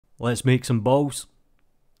Let's make some balls.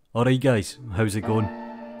 Alright guys, how's it going?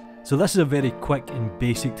 So this is a very quick and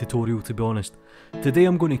basic tutorial, to be honest. Today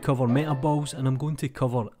I'm going to cover metaballs and I'm going to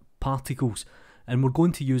cover particles, and we're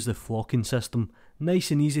going to use the flocking system.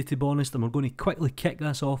 Nice and easy, to be honest, and we're going to quickly kick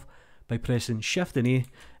this off by pressing Shift and A,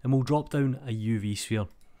 and we'll drop down a UV sphere.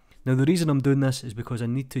 Now the reason I'm doing this is because I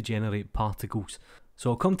need to generate particles.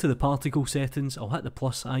 So I'll come to the particle settings, I'll hit the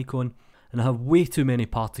plus icon, and I have way too many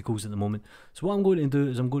particles at the moment. So what I'm going to do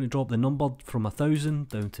is I'm going to drop the number from 1000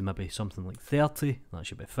 down to maybe something like 30, that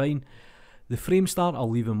should be fine. The frame start I'll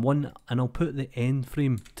leave in 1, and I'll put the end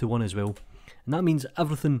frame to 1 as well. And that means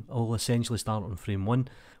everything will essentially start on frame 1.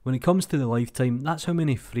 When it comes to the lifetime, that's how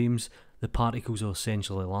many frames the particles will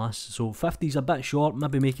essentially last. So 50 is a bit short,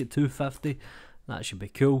 maybe make it 250, that should be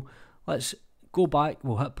cool. Let's go back,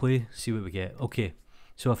 we'll hit play, see what we get. Okay,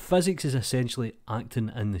 so physics is essentially acting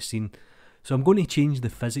in the scene. So I'm going to change the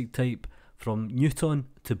physics type from Newton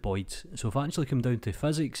to Boyd's. So if I actually come down to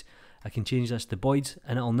physics, I can change this to Boyd's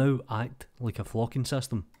and it'll now act like a flocking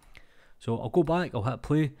system. So I'll go back, I'll hit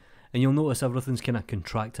play, and you'll notice everything's kind of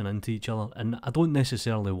contracting into each other, and I don't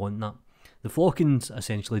necessarily want that. The flocking's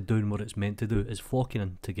essentially doing what it's meant to do, is flocking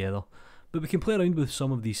in together. But we can play around with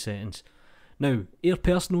some of these settings. Now, air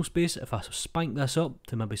personal space, if I spank this up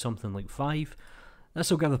to maybe something like 5, this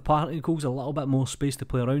will give the particles a little bit more space to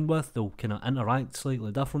play around with. They'll kind of interact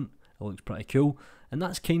slightly different. It looks pretty cool, and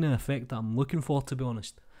that's kind of the effect that I'm looking for, to be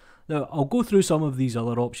honest. Now, I'll go through some of these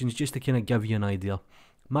other options just to kind of give you an idea.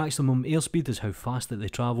 Maximum airspeed is how fast that they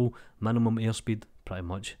travel. Minimum airspeed, pretty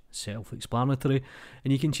much self-explanatory.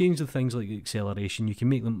 And you can change the things like acceleration. You can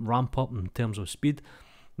make them ramp up in terms of speed.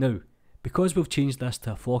 Now, because we've changed this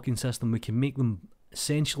to a flocking system, we can make them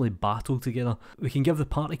essentially battle together. We can give the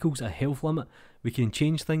particles a health limit. We can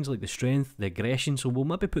change things like the strength, the aggression. So we'll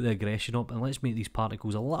maybe put the aggression up, and let's make these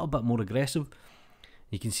particles a little bit more aggressive.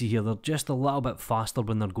 You can see here they're just a little bit faster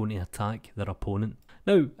when they're going to attack their opponent.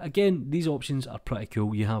 Now again, these options are pretty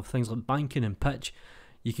cool. You have things like banking and pitch.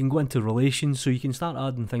 You can go into relations, so you can start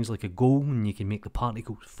adding things like a goal, and you can make the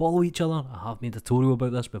particles follow each other. I have made a tutorial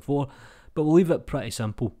about this before, but we'll leave it pretty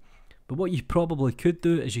simple. But what you probably could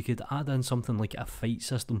do is you could add in something like a fight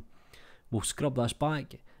system. We'll scrub this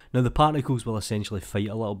back. Now the particles will essentially fight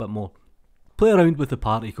a little bit more. Play around with the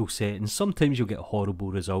particle settings. Sometimes you'll get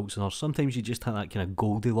horrible results, or sometimes you just hit that kind of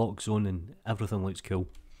Goldilocks zone and everything looks cool.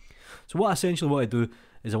 So what I essentially want to do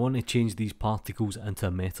is I want to change these particles into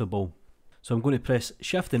a metaball. So I'm going to press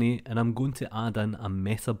Shift and A, and I'm going to add in a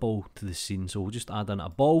metaball to the scene. So we'll just add in a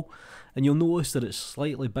ball, and you'll notice that it's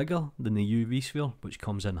slightly bigger than the UV sphere, which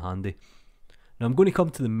comes in handy. Now I'm going to come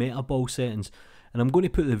to the metaball settings, and I'm going to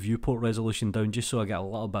put the viewport resolution down just so I get a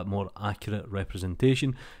little bit more accurate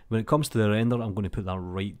representation. When it comes to the render, I'm going to put that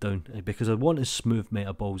right down, because I want as smooth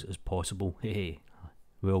metaballs as possible. Hey,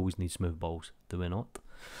 we always need smooth balls, do we not?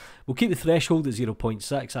 We'll keep the threshold at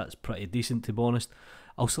 0.6, that's pretty decent, to be honest.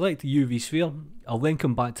 I'll select the UV sphere, I'll then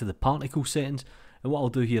come back to the particle settings, and what I'll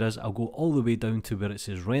do here is I'll go all the way down to where it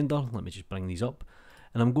says render. Let me just bring these up,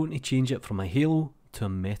 and I'm going to change it from a halo to a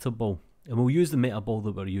metaball, and we'll use the metaball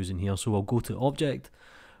that we're using here. So I'll go to object,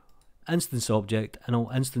 instance object, and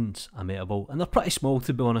I'll instance a metaball, and they're pretty small,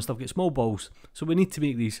 to be honest. I've got small balls, so we need to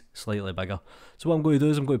make these slightly bigger. So what I'm going to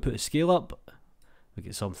do is I'm going to put the scale up. We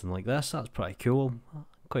get something like this. That's pretty cool.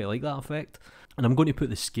 Quite like that effect. And I'm going to put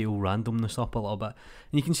the scale randomness up a little bit,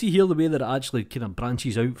 and you can see here the way that it actually kind of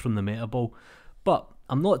branches out from the metaball. But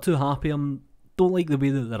I'm not too happy. Don't like the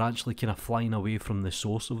way that they're actually kind of flying away from the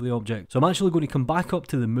source of the object. So I'm actually going to come back up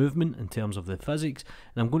to the movement in terms of the physics,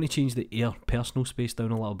 and I'm going to change the air personal space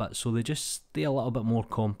down a little bit so they just stay a little bit more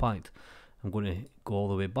compact. I'm going to go all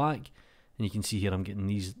the way back, and you can see here I'm getting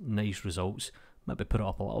these nice results. Maybe put it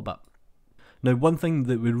up a little bit. Now one thing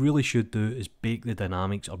that we really should do is bake the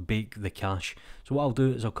dynamics, or bake the cache. So what I'll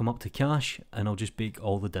do is I'll come up to cache, and I'll just bake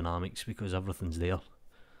all the dynamics because everything's there.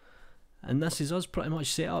 And this is us pretty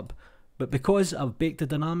much set up. But because I've baked the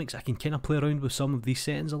dynamics, I can kind of play around with some of these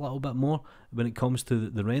settings a little bit more when it comes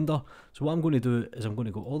to the render. So what I'm going to do is I'm going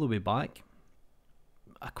to go all the way back.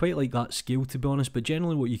 I quite like that scale, to be honest, but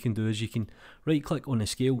generally what you can do is you can right click on the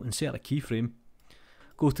scale, insert a keyframe,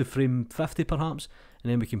 go to frame 50 perhaps,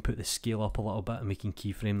 and then we can put the scale up a little bit, and we can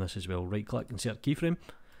keyframe this as well. Right click, insert keyframe,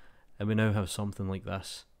 and we now have something like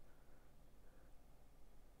this.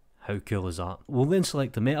 How cool is that? We'll then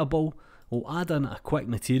select the metaball. We'll add in a quick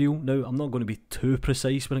material. Now I'm not going to be too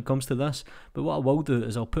precise when it comes to this, but what I will do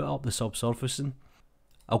is I'll put up the subsurfacing.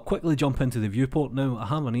 I'll quickly jump into the viewport. Now I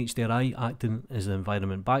have an HDRI acting as the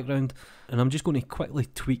environment background, and I'm just going to quickly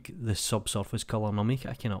tweak the subsurface colour, and I'll make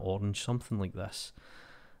it a kind of orange, something like this.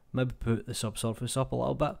 Maybe put the subsurface up a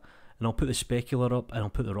little bit, and I'll put the specular up and I'll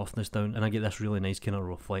put the roughness down, and I get this really nice kind of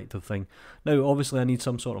reflective thing. Now obviously I need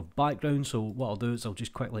some sort of background, so what I'll do is I'll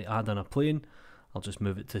just quickly add in a plane. I'll just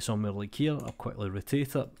move it to somewhere like here, I'll quickly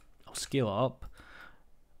rotate it, I'll scale it up.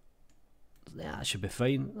 Yeah, that should be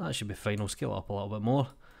fine, I'll scale it up a little bit more.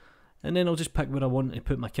 And then I'll just pick where I want to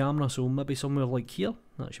put my camera, so maybe somewhere like here,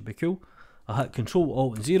 that should be cool. I'll hit Control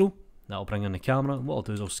Alt and 0, that'll bring in the camera. What I'll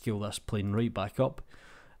do is I'll scale this plane right back up.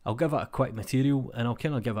 I'll give it a quick material, and I'll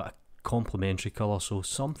kind of give it a complementary colour, so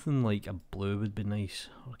something like a blue would be nice,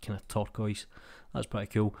 or kind of turquoise. That's pretty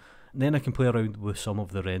cool. And then I can play around with some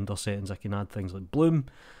of the render settings. I can add things like bloom,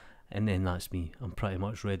 and then that's me. I'm pretty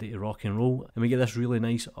much ready to rock and roll, and we get this really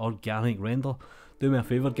nice organic render. Do me a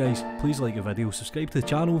favour guys, please like the video, subscribe to the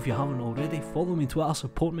channel if you haven't already, follow me on Twitter,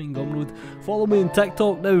 support me on Gumroad, follow me on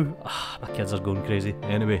TikTok now. My kids are going crazy.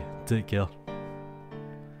 Anyway, take care.